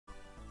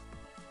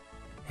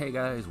Hey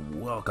guys,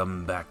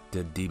 welcome back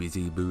to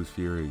DBZ Boost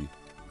Fury.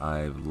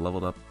 I've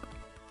leveled up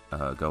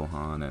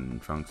Gohan and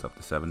Trunks up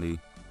to 70,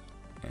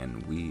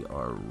 and we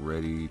are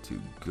ready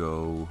to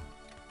go.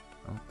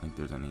 I don't think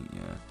there's any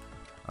yet.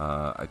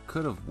 I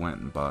could have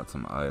went and bought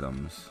some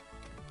items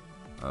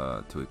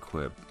to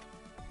equip,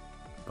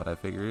 but I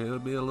figured it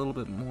would be a little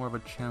bit more of a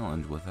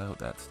challenge without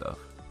that stuff.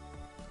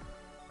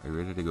 Are you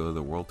ready to go to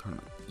the World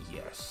Tournament?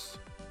 Yes.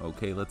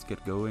 Okay, let's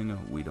get going.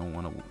 We don't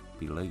want to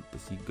be late to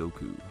see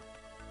Goku.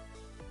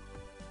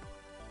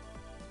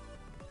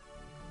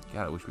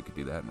 God, I wish we could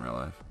do that in real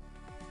life.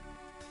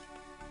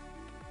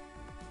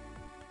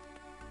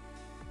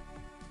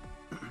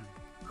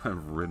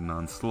 I've ridden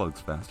on slugs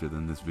faster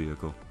than this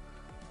vehicle.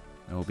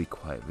 I will be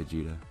quiet,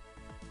 Vegeta.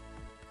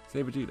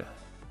 Say Vegeta.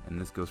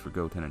 And this goes for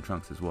Goten and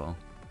Trunks as well.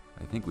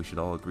 I think we should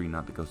all agree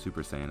not to go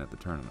Super Saiyan at the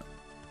tournament.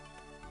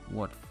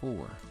 What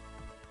for?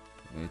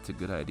 It's a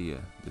good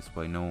idea. This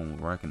way no one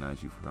will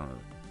recognize you from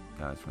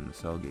guys from the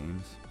Cell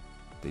games.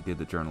 If they did,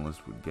 the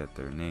journalists would get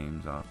their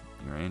names off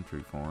your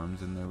entry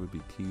forms and there would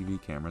be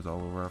TV cameras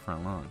all over our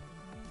front lawn.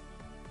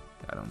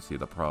 I don't see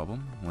the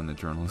problem. When the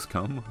journalists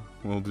come,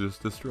 we'll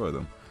just destroy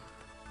them.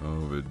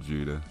 Oh,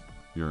 Vegeta,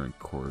 you're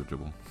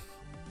incorrigible.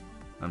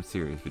 I'm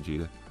serious,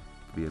 Vegeta. It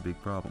could be a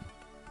big problem.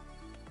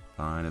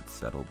 Fine, it's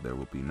settled. There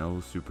will be no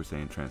Super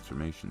Saiyan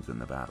transformations in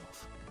the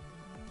battles.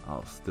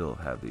 I'll still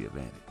have the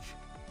advantage.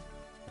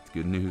 It's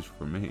good news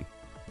for me.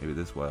 Maybe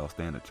this way I'll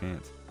stand a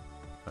chance.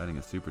 Fighting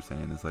a Super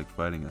Saiyan is like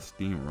fighting a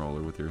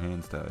steamroller with your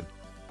hands tied.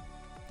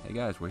 Hey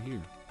guys, we're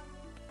here.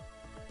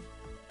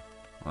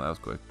 Well, that was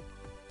quick.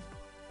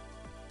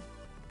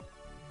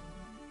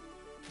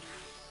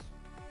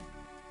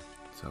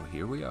 So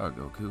here we are,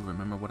 Goku.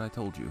 Remember what I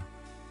told you.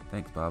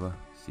 Thanks, Baba.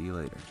 See you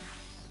later.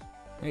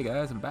 Hey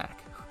guys, I'm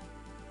back.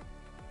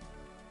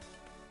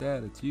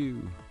 Dad, it's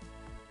you.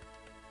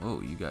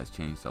 Whoa, you guys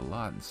changed a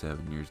lot in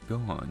 7 years. Go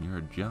on, you're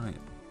a giant.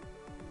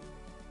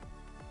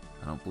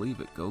 I don't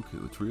believe it,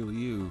 Goku. It's really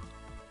you.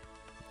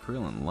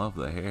 Krillin loved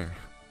the hair.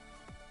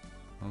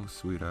 Oh,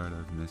 sweetheart,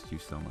 I've missed you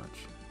so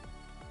much.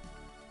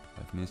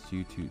 I've missed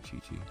you too,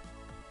 Chi-Chi.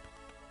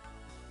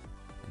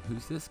 And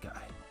who's this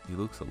guy? He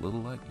looks a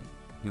little like me.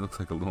 He looks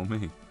like a little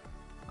me.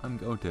 I'm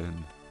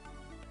Goten.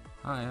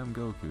 Hi, I'm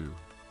Goku.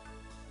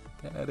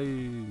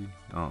 Daddy!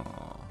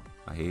 Aww,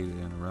 I hate to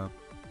interrupt,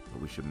 but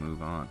we should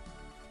move on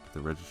to the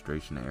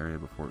registration area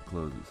before it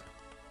closes.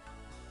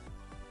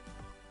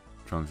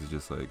 Trunks is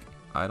just like,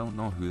 I don't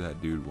know who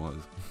that dude was.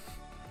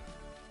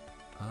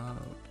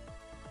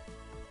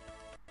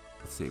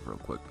 Let's save real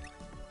quick.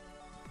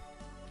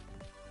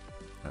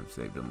 I've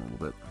saved him a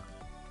little bit.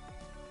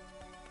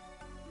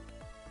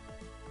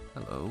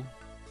 Hello.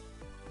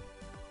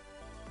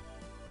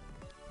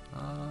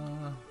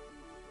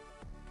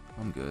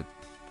 I'm good.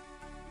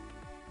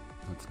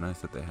 It's nice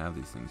that they have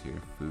these things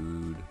here.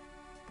 Food.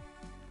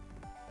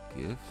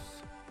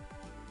 Gifts.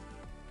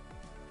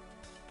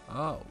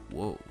 Oh,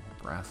 whoa.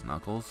 Brass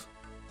knuckles.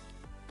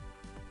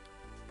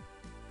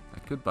 I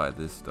could buy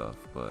this stuff,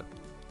 but...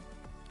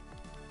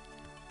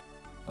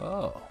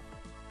 Oh.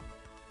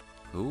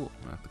 Cool.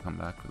 I have to come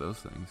back for those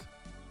things.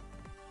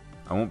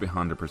 I won't be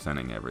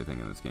 100%ing everything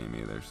in this game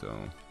either, so...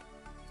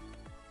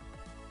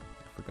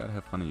 I forgot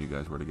how funny you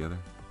guys were together.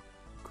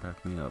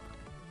 Cracked me up.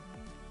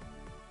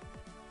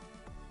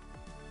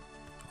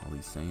 All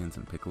these Saiyans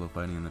and Piccolo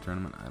fighting in the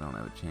tournament, I don't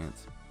have a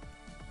chance.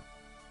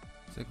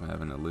 I'm sick of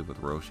having to live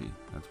with Roshi.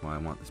 That's why I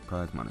want this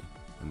prize money.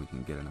 Then we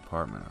can get an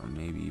apartment or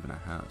maybe even a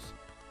house.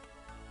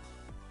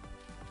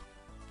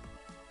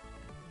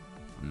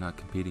 I'm not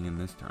competing in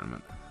this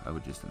tournament. I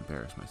would just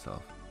embarrass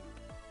myself.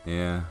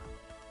 Yeah.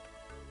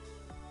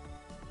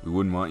 We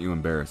wouldn't want you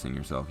embarrassing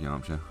yourself,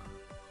 Yamcha.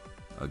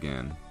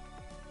 Again.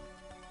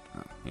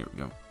 Oh, here we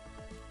go.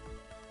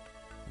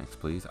 Next,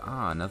 please.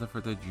 Ah, another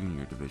for the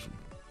junior division.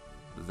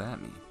 What does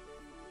that mean?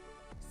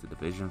 It's the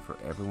division for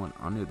everyone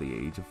under the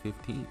age of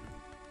 15.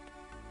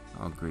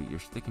 Oh, great. You're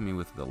sticking me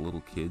with the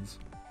little kids.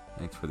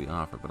 Thanks for the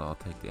offer, but I'll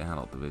take the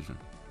adult division.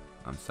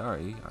 I'm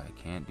sorry. I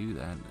can't do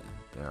that.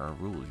 There are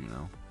rules, you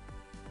know.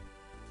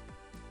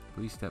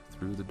 Please step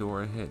through the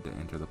door ahead to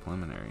enter the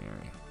preliminary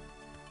area.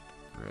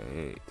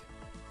 Great.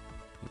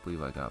 Can't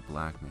believe I got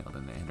blackmailed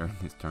into entering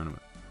this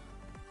tournament.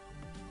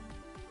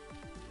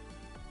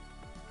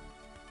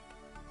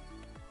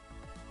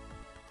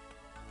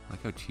 I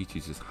like how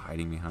Chi-Chi's just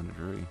hiding behind a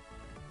tree.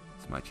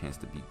 It's my chance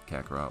to beat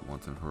Kakarot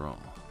once and for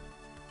all.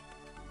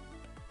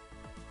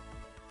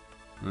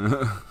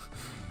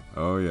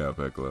 Oh yeah,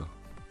 Piccolo.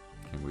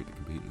 Can't wait to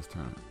compete in this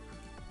tournament.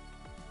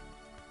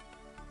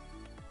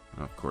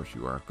 Of course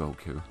you are,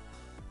 Goku.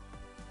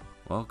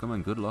 Welcome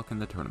and good luck in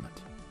the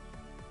tournament.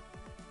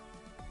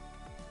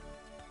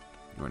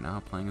 You are now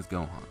playing as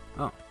Gohan.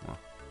 Oh, well.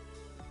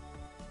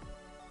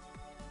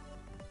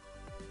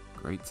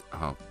 Great.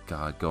 Oh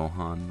god,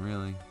 Gohan,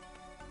 really?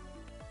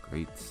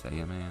 Great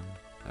Saiyaman?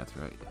 That's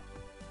right.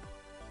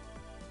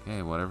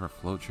 Okay, whatever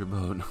floats your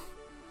boat.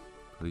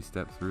 Please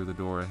step through the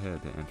door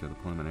ahead to enter the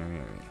preliminary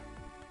area.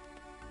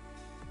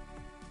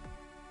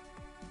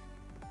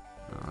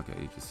 Okay,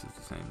 he just says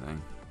the same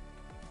thing.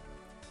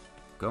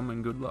 Welcome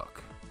and good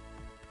luck.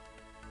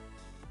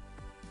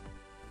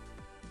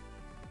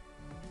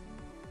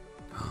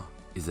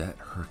 Is that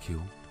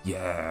Hercule?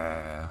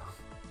 Yeah!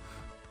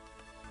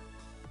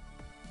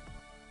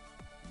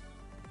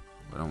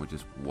 Why don't we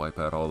just wipe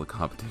out all the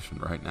competition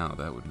right now?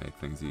 That would make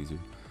things easier.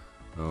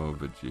 Oh,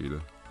 Vegeta.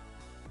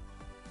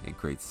 Hey,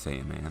 great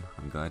Saiyan man.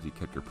 I'm glad you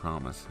kept your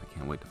promise. I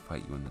can't wait to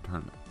fight you in the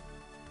tournament.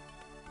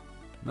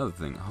 Another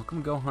thing, how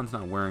come Gohan's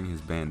not wearing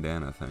his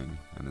bandana thing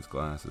and his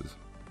glasses?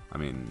 I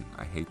mean,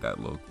 I hate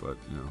that look, but,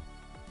 you know,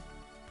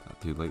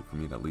 not too late for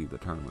me to leave the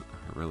tournament.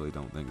 I really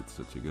don't think it's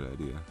such a good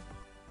idea.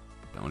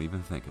 Don't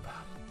even think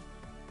about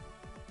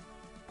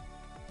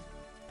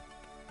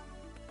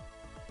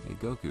it. Hey,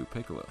 Goku,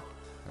 Piccolo.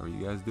 How are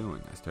you guys doing?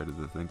 I started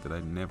to think that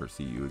I'd never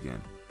see you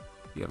again.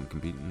 You haven't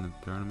competed in the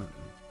tournament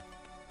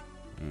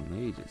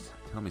in ages.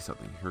 Tell me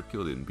something.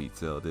 Hercule didn't beat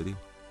Cell, did he?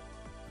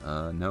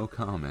 No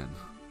comment.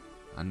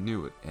 I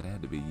knew it. It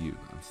had to be you.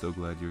 I'm so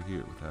glad you're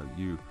here. Without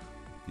you,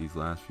 these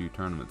last few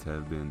tournaments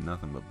have been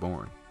nothing but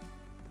boring.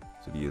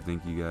 So do you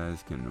think you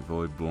guys can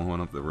avoid blowing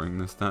up the ring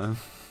this time?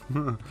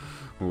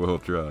 We'll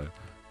try.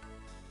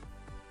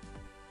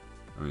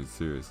 I mean,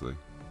 seriously.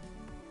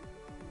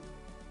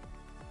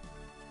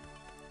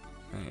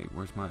 Hey,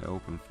 where's my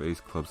open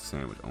face club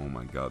sandwich? Oh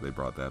my god, they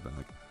brought that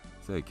back.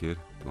 Say, kid,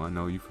 do I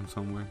know you from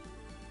somewhere?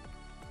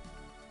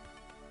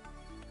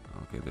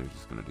 Okay, they're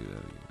just gonna do that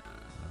again.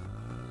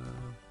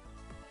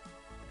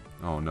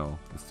 Oh no,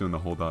 it's doing the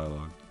whole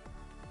dialogue.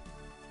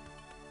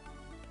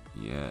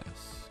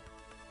 Yes.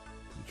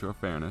 To ensure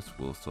fairness,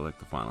 we'll select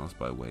the finalists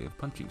by way of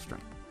punching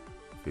strength.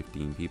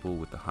 15 people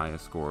with the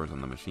highest scores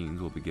on the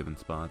machines will be given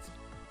spots.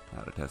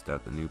 Now to test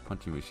out the new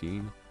punching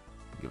machine,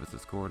 give us a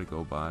score to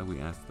go by. We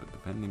ask the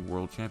defending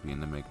world champion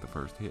to make the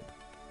first hit.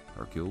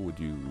 Hercule, would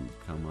you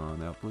come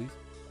on out, please?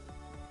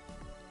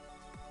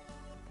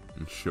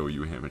 And show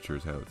you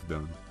amateurs how it's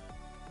done.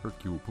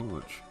 Hercule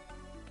punch.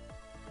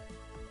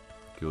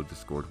 Hercule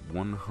just scored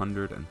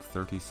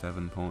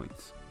 137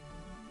 points.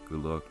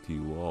 Good luck to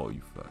you all,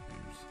 you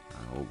fuckers.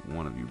 I hope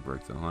one of you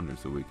breaks 100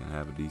 so we can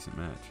have a decent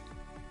match.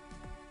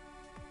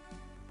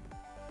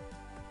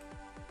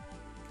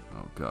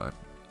 Oh god.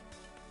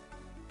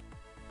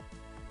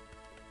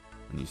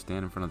 When you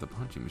stand in front of the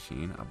punching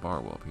machine, a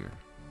bar will appear.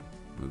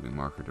 Moving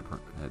marker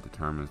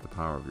determines the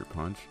power of your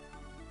punch.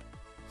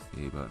 It's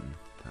the A button.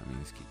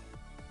 Timing is key.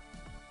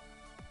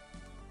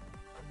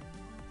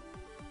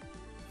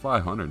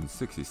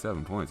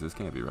 567 points. This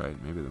can't be right.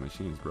 Maybe the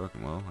machine's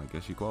broken. Well, I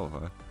guess you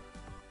qualify.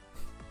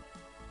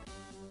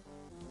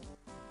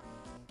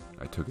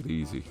 I took it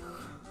easy.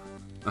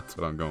 That's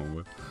what I'm going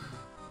with.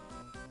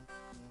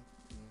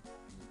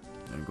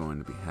 They're going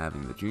to be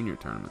having the junior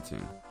tournament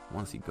soon. I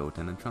want to see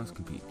Goten and Trunks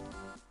compete.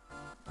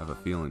 I have a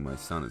feeling my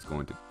son is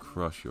going to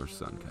crush your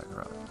son,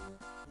 Kakarot.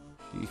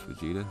 Sheesh,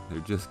 Vegeta,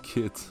 they're just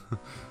kids.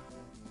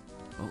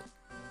 Oh,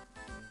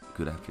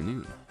 good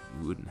afternoon.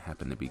 You wouldn't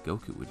happen to be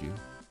Goku, would you?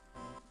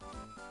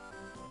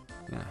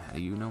 Yeah, how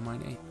do you know my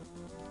name?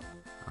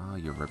 Ah,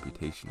 your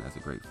reputation as a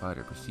great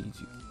fighter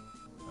precedes you.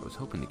 I was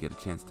hoping to get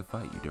a chance to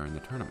fight you during the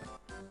tournament.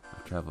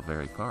 I've traveled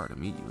very far to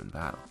meet you in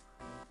battle.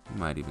 You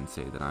might even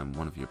say that I'm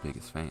one of your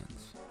biggest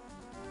fans.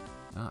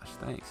 Gosh,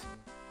 thanks.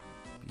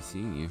 Be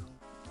seeing you.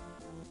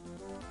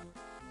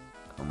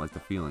 I don't like the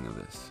feeling of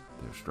this.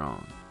 They're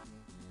strong.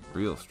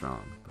 Real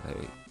strong. But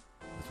hey,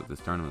 that's what this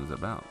tournament is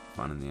about.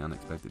 Finding the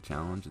unexpected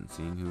challenge and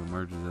seeing who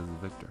emerges as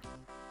the victor.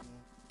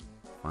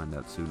 Find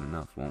out soon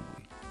enough, won't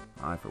we?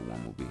 I, for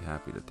one, will be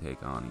happy to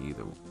take on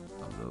either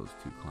of those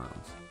two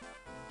clowns.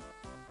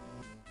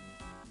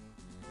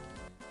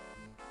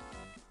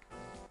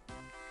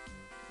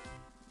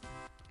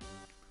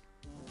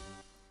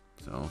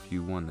 So, if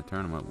you won the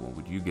tournament, what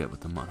would you get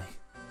with the money?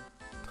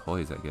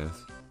 Toys, I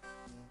guess.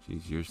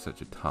 Jeez, you're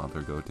such a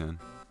toddler, Goten.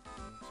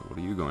 So what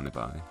are you going to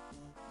buy?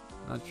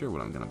 Not sure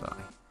what I'm going to buy.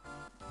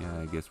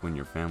 Yeah, I guess when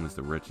your family's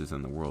the richest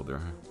in the world, there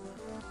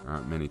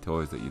aren't many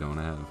toys that you don't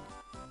have.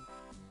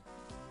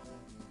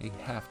 Hey,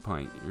 Half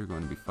Pint, you're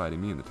going to be fighting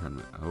me in the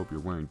tournament. I hope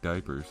you're wearing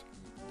diapers.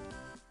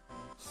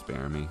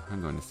 Spare me.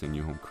 I'm going to send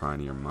you home crying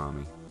to your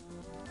mommy.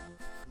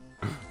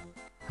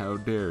 How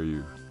dare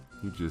you?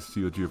 You just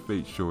sealed your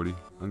fate, shorty.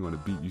 I'm going to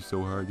beat you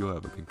so hard you'll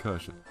have a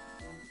concussion.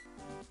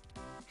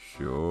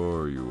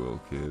 Sure you will,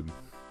 kid.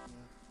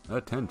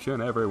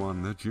 Attention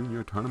everyone, the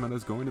junior tournament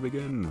is going to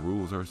begin.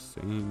 Rules are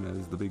same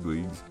as the big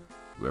leagues.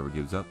 Whoever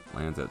gives up,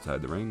 lands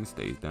outside the ring,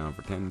 stays down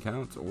for 10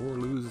 counts, or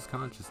loses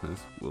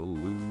consciousness, will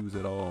lose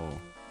it all.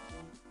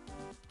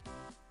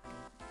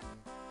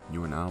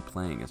 You are now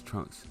playing as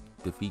Trunks.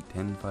 Defeat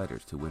 10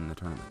 fighters to win the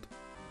tournament.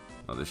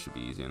 Oh, this should be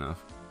easy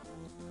enough.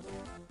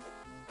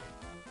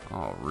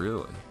 Oh,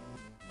 really?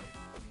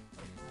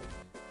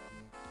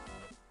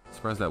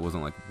 Surprised that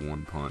wasn't like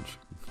one punch.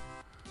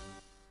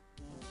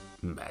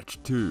 Match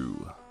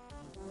 2.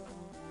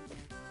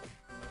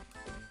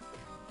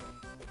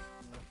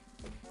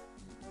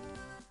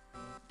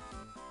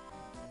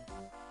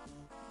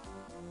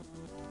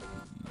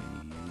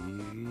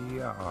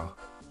 Yeah.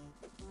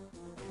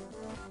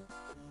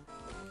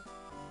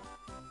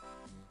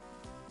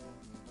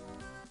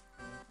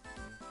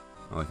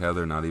 I like how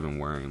they're not even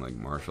wearing like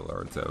martial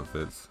arts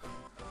outfits.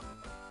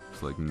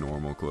 It's like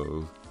normal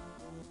clothes.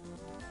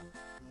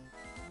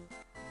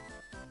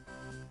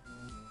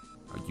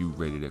 Are you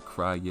ready to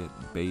cry yet,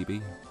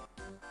 baby?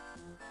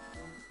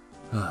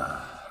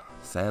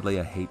 Sadly,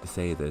 I hate to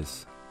say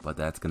this, but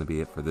that's gonna be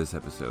it for this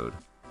episode.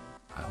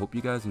 I hope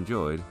you guys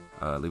enjoyed.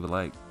 Leave a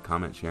like,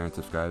 comment, share, and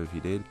subscribe if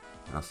you did.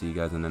 And I'll see you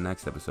guys in the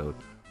next episode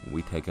when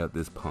we take out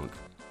this punk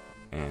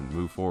and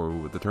move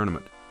forward with the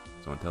tournament.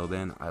 So until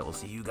then, I will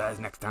see you guys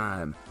next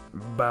time.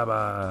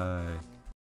 Bye-bye.